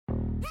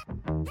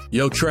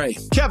Yo, Trey.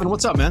 Kevin,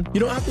 what's up, man?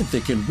 I've been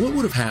thinking, what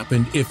would have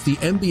happened if the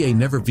NBA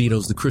never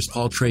vetoes the Chris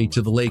Paul trade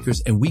to the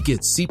Lakers and we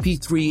get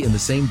CP3 in the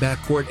same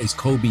backcourt as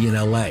Kobe in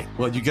LA?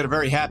 Well, you get a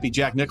very happy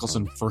Jack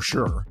Nicholson for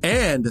sure.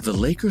 And the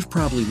Lakers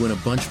probably win a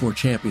bunch more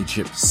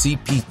championships.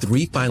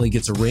 CP3 finally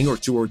gets a ring or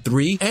 2 or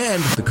 3,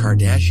 and the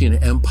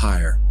Kardashian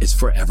empire is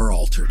forever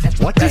altered.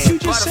 What did you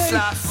just say?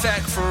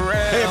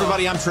 Hey,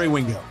 everybody, I'm Trey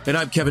Wingo. And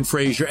I'm Kevin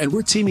Frazier, and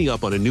we're teaming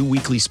up on a new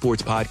weekly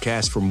sports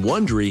podcast from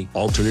Wondery,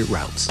 Alternate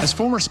Routes. As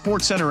former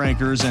Sports Center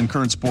anchors and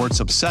current sports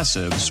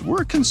obsessives,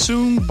 we're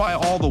consumed by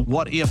all the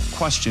what-if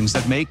questions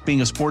that make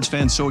being a sports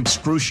fan so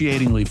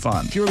excruciatingly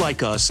fun. If you're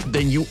like us,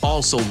 then you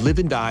also live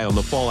and die on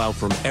the fallout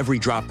from every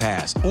drop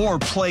pass. Or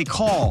play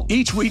call.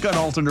 Each week on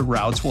Alternate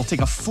Routes, we'll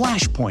take a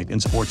flashpoint in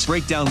sports,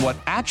 break down what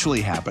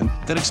actually happened,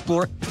 then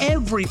explore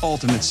every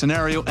alternate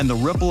scenario and the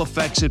ripple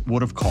effects it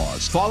would have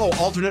caused. Follow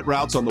Alternate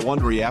Routes on the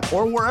Wondery app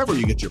or wherever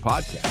you get your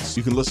podcasts.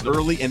 You can listen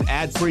early and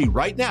ad-free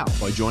right now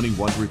by joining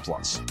Wondery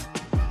Plus.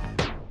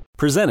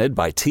 Presented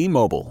by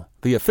T-Mobile,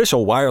 the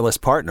official wireless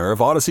partner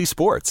of Odyssey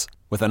Sports.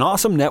 With an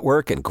awesome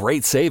network and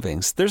great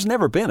savings, there's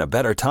never been a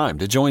better time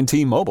to join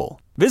T-Mobile.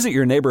 Visit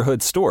your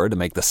neighborhood store to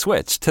make the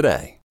switch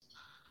today.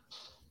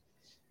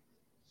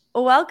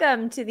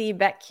 Welcome to the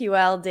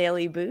BetQL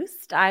Daily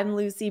Boost. I'm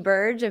Lucy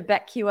Burge of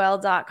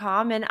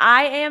BetQL.com, and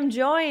I am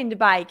joined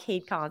by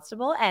Kate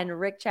Constable and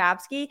Rick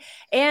Chapsky,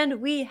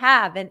 and we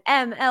have an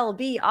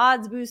MLB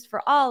odds boost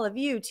for all of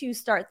you to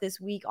start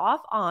this week off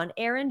on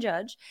Aaron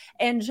Judge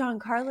and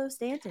Giancarlo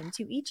Stanton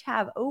to each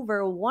have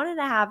over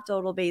 1.5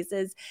 total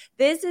bases.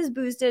 This is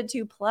boosted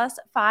to plus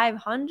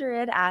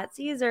 500 at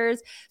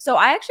Caesars. So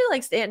I actually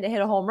like Stanton to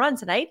hit a home run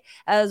tonight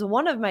as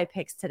one of my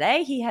picks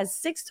today. He has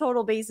 6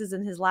 total bases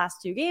in his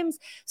last 2 games.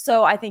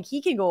 So I think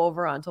he can go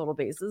over on total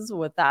bases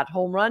with that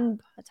home run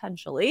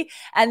potentially.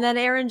 And then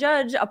Aaron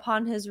Judge,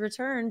 upon his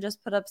return,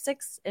 just put up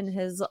 6 in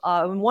his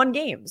in 1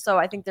 game. So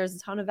I think there's a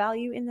ton of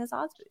value in this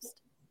odds boost.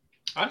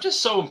 I'm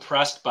just so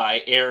impressed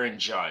by Aaron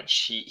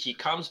Judge. He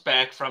comes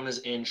back from his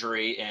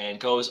injury and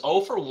goes 0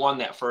 for 1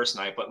 that first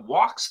night, but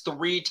walks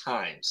 3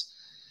 times,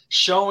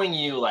 showing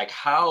you like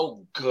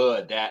how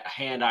good that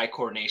hand-eye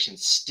coordination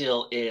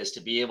still is to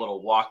be able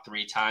to walk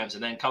 3 times,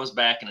 and then comes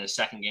back in his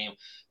second game,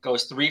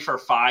 goes 3 for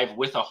 5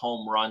 with a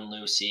home run,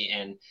 Lucy,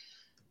 and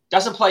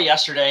doesn't play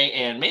yesterday,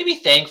 and maybe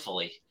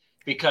thankfully,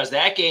 because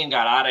that game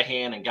got out of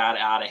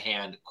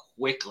hand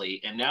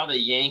quickly, and now the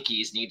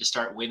Yankees need to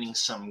start winning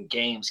some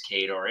games,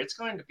 Kate, or it's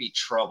going to be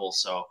trouble.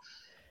 So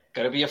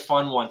going to be a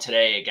fun one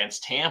today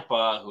against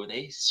Tampa, who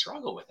they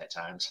struggle with at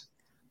times.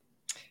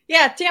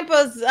 Yeah,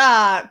 Tampa's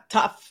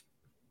tough.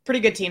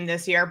 Pretty good team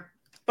this year.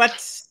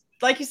 But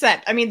like you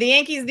said, I mean, the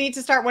Yankees need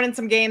to start winning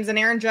some games, and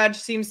Aaron Judge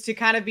seems to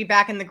kind of be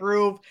back in the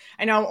groove.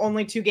 I know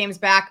only 2 games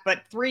back,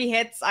 but 3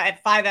 hits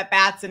at 5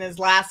 at-bats in his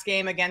last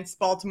game against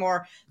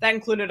Baltimore. That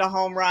included a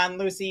home run.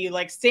 Lucy, you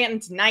like Stanton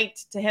tonight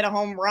to hit a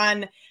home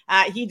run.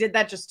 He did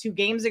that just 2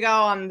 games ago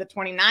on the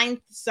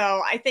 29th.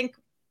 So I think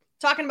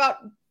talking about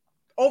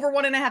over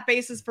 1.5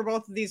 bases for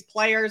both of these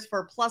players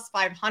for plus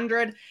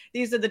 500.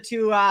 These are the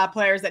 2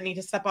 players that need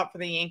to step up for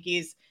the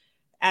Yankees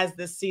as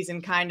this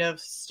season kind of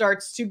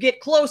starts to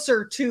get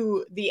closer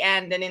to the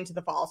end and into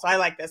the fall. So I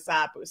like this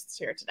boost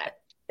here today.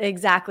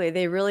 Exactly.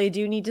 They really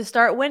do need to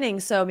start winning.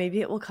 So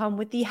maybe it will come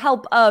with the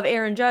help of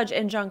Aaron Judge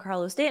and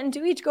Giancarlo Stanton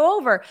to each go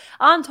over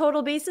on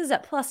total bases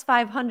at plus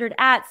 500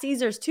 at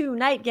Caesars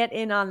tonight. Get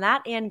in on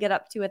that and get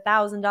up to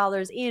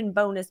 $1,000 in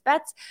bonus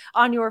bets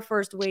on your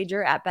first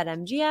wager at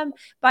BetMGM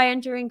by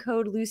entering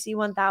code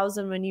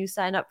Lucy1000 when you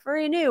sign up for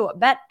a new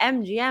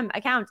BetMGM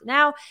account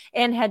now,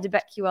 and head to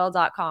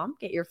BetQL.com.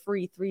 Get your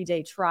free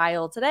 3-day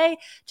trial today.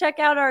 Check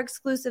out our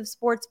exclusive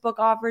sportsbook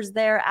offers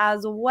there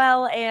as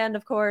well. And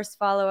of course,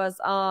 follow us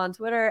on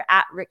Twitter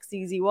at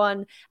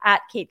RickCZ1,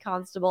 at Kate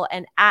Constable,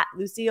 and at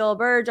Lucille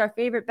Burge. Our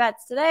favorite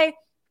bets today: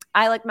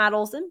 I like Matt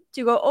Olson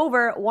to go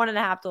over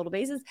 1.5 total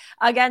bases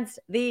against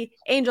the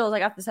Angels. I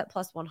got this at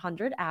plus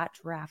 100 at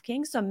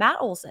DraftKings. So Matt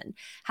Olson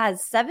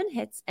has 7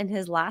 hits in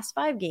his last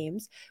 5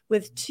 games,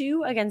 with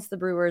 2 against the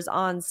Brewers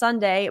on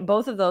Sunday,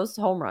 both of those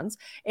home runs,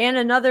 and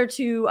another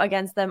 2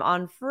 against them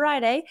on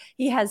Friday.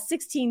 He has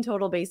 16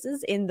 total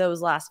bases in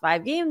those last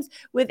 5 games,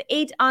 with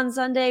 8 on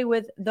Sunday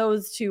with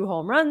those 2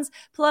 home runs.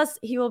 Plus,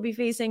 he will be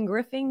facing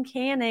Griffin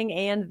Canning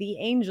and the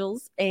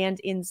Angels, and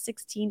in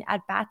 16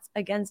 at-bats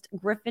against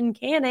Griffin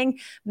Canning,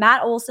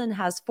 Matt Olson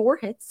has 4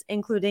 hits,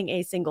 including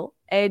a single,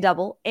 a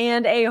double,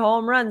 and a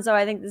home run. So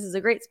I think this is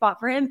a great spot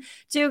for him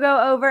to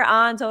go over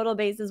on total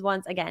bases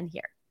once again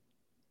here.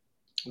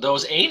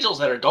 Those Angels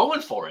that are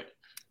going for it.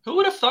 Who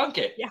would have thunk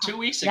it 2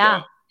 weeks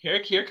ago?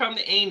 Here come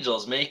the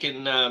Angels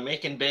making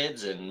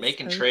bids and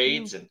making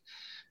trades and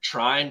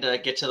trying to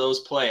get to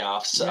those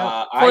playoffs.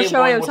 Yep. For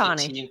Shohei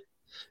Ohtani.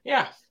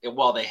 Yeah,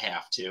 well, they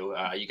have to.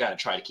 You got to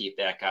try to keep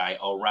that guy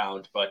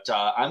around. But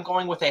I'm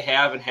going with a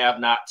have and have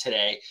not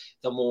today.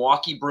 The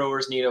Milwaukee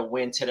Brewers need a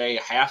win today,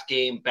 a half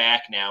game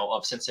back now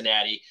of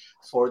Cincinnati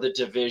for the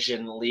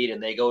division lead,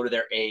 and they go to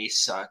their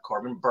ace,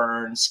 Corbin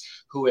Burns,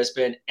 who has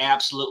been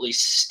absolutely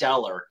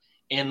stellar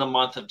in the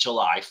month of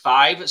July.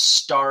 5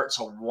 starts,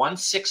 a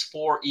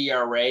 1.64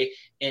 ERA.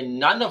 In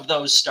none of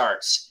those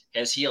starts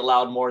has he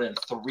allowed more than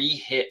 3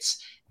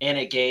 hits in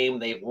a game.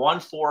 They've won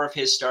 4 of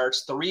his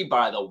starts, 3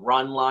 by the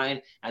run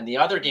line, and the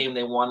other game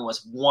they won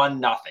was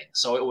 1-0.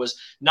 So it was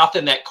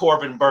nothing that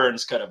Corbin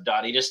Burns could have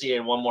done. He just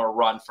needed one more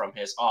run from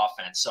his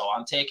offense. So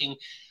I'm taking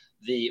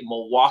the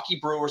Milwaukee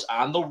Brewers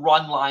on the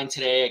run line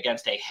today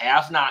against a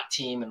have-not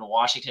team in the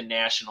Washington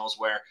Nationals,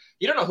 where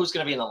you don't know who's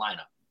going to be in the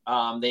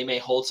lineup. They may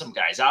hold some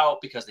guys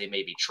out because they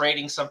may be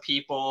trading some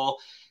people.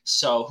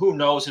 So who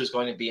knows who's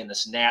going to be in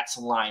this Nats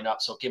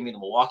lineup. So give me the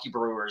Milwaukee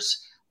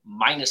Brewers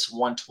minus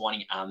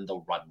 120 on the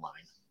run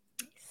line.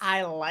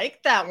 I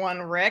like that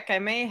one, Rick. I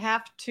may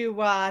have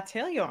to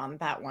tail you on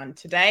that one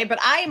today, but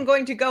I am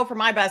going to go for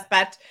my best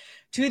bet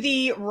to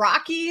the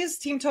Rockies,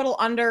 team total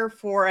under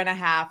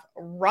 4.5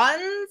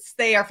 runs.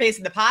 They are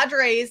facing the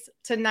Padres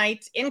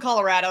tonight in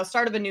Colorado,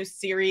 start of a new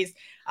series.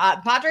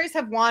 The Padres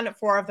have won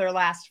 4 of their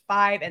last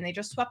 5, and they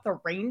just swept the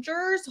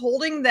Rangers,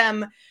 holding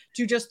them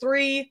to just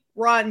 4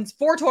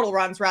 total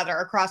runs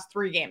across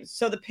 3 games.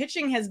 So the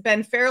pitching has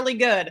been fairly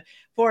good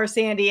for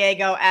San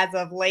Diego as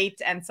of late,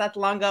 and Seth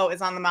Lungo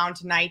is on the mound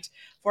tonight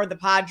for the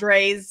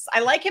Padres. I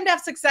like him to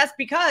have success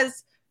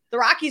because the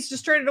Rockies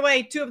just traded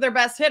away 2 of their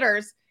best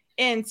hitters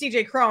in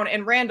CJ Cron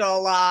and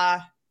Randall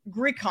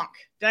Grichuk.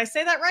 Did I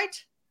say that right?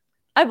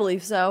 I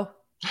believe so.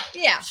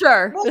 Yeah.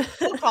 Sure. We'll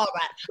call it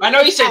that. I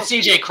know you said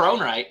CJ Cron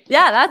right.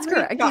 Yeah, that's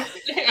correct.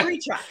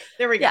 Grichuk.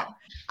 There we go.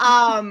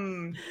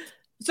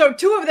 So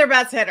 2 of their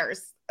best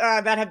hitters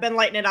that have been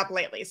lighting it up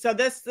lately. So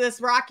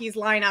this Rockies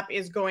lineup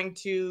is going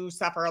to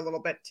suffer a little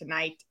bit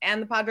tonight. And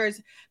the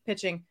Padres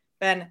pitching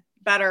been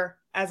better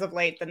as of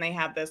late than they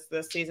have this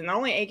season. They're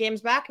only 8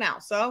 games back now.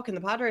 So can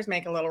the Padres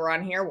make a little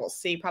run here? We'll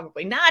see.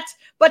 Probably not.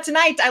 But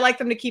tonight, I like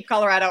them to keep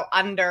Colorado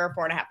under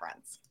 4.5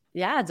 runs.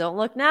 Yeah, don't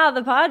look now.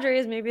 The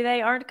Padres, maybe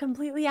they aren't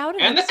completely out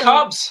of it. And the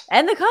Cubs.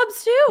 And the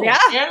Cubs, too.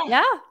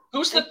 Yeah.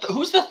 Who's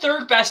the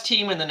third best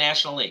team in the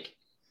National League?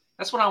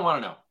 That's what I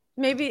want to know.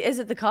 Maybe, is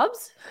it the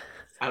Cubs?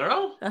 I don't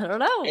know.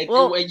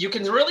 Well, you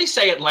can really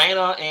say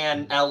Atlanta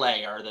and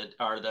LA are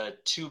the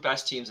 2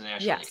 best teams in the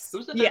National League.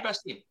 Who's the third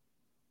best team?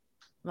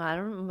 I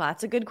don't know.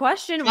 That's a good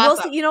question. We'll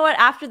see. You know what?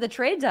 After the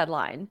trade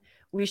deadline,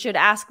 we should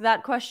ask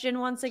that question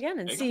once again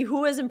and see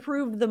who has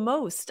improved the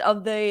most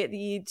of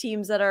the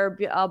teams that are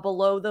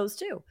below those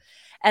 2.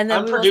 And then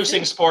I'm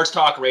producing sports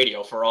talk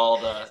radio for all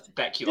the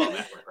BetQL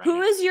network. Right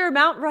Who now. is your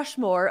Mount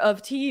Rushmore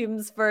of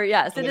teams for?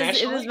 Yes, it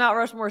is Mount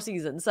Rushmore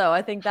season. So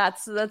I think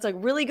that's a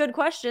really good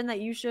question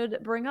that you should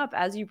bring up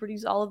as you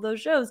produce all of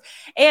those shows.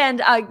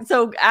 And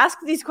so ask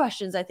these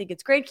questions. I think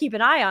it's great. Keep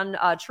an eye on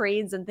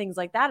trades and things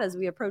like that as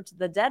we approach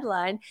the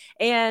deadline,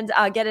 and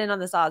get in on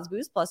this odds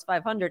boost plus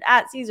 500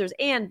 at Caesars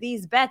and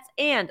these bets,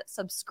 and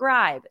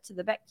subscribe to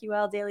the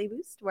BetQL Daily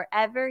Boost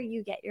wherever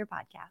you get your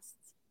podcasts.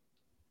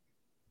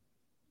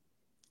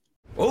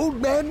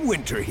 Old Man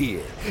Winter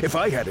here. If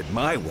I had it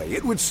my way,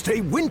 it would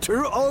stay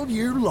winter all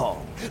year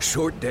long.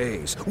 Short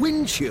days,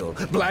 wind chill,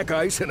 black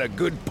ice, and a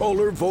good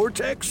polar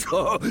vortex.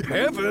 Oh,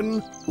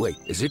 heaven. Wait,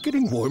 is it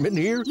getting warm in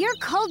here? Your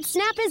cold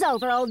snap is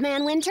over, Old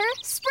Man Winter.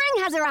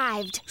 Spring has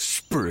arrived.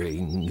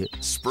 Spring.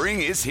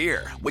 Spring is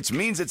here, which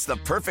means it's the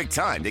perfect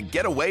time to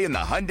get away in the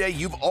Hyundai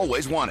you've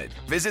always wanted.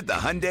 Visit the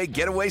Hyundai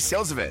Getaway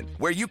Sales Event,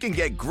 where you can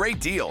get great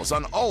deals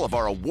on all of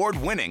our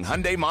award-winning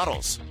Hyundai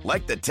models,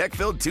 like the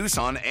tech-filled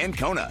Tucson and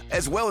Kona,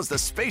 as well as the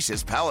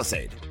spacious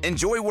Palisade.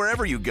 Enjoy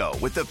wherever you go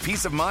with the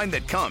peace of mind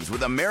that comes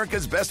with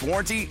America's best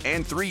warranty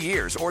and 3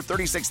 years or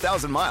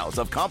 36,000 miles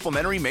of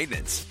complimentary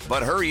maintenance.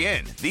 But hurry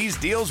in, these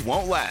deals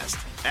won't last.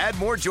 Add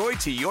more joy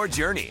to your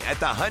journey at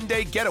the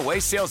Hyundai Getaway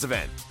Sales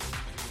Event.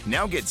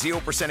 Now get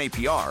 0%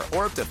 APR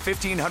or up to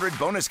 $1,500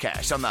 bonus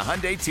cash on the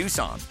Hyundai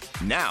Tucson.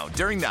 Now,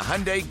 during the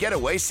Hyundai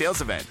Getaway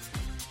Sales Event.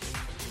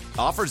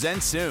 Offers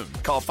end soon.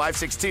 Call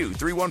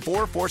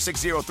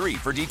 562-314-4603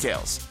 for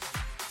details.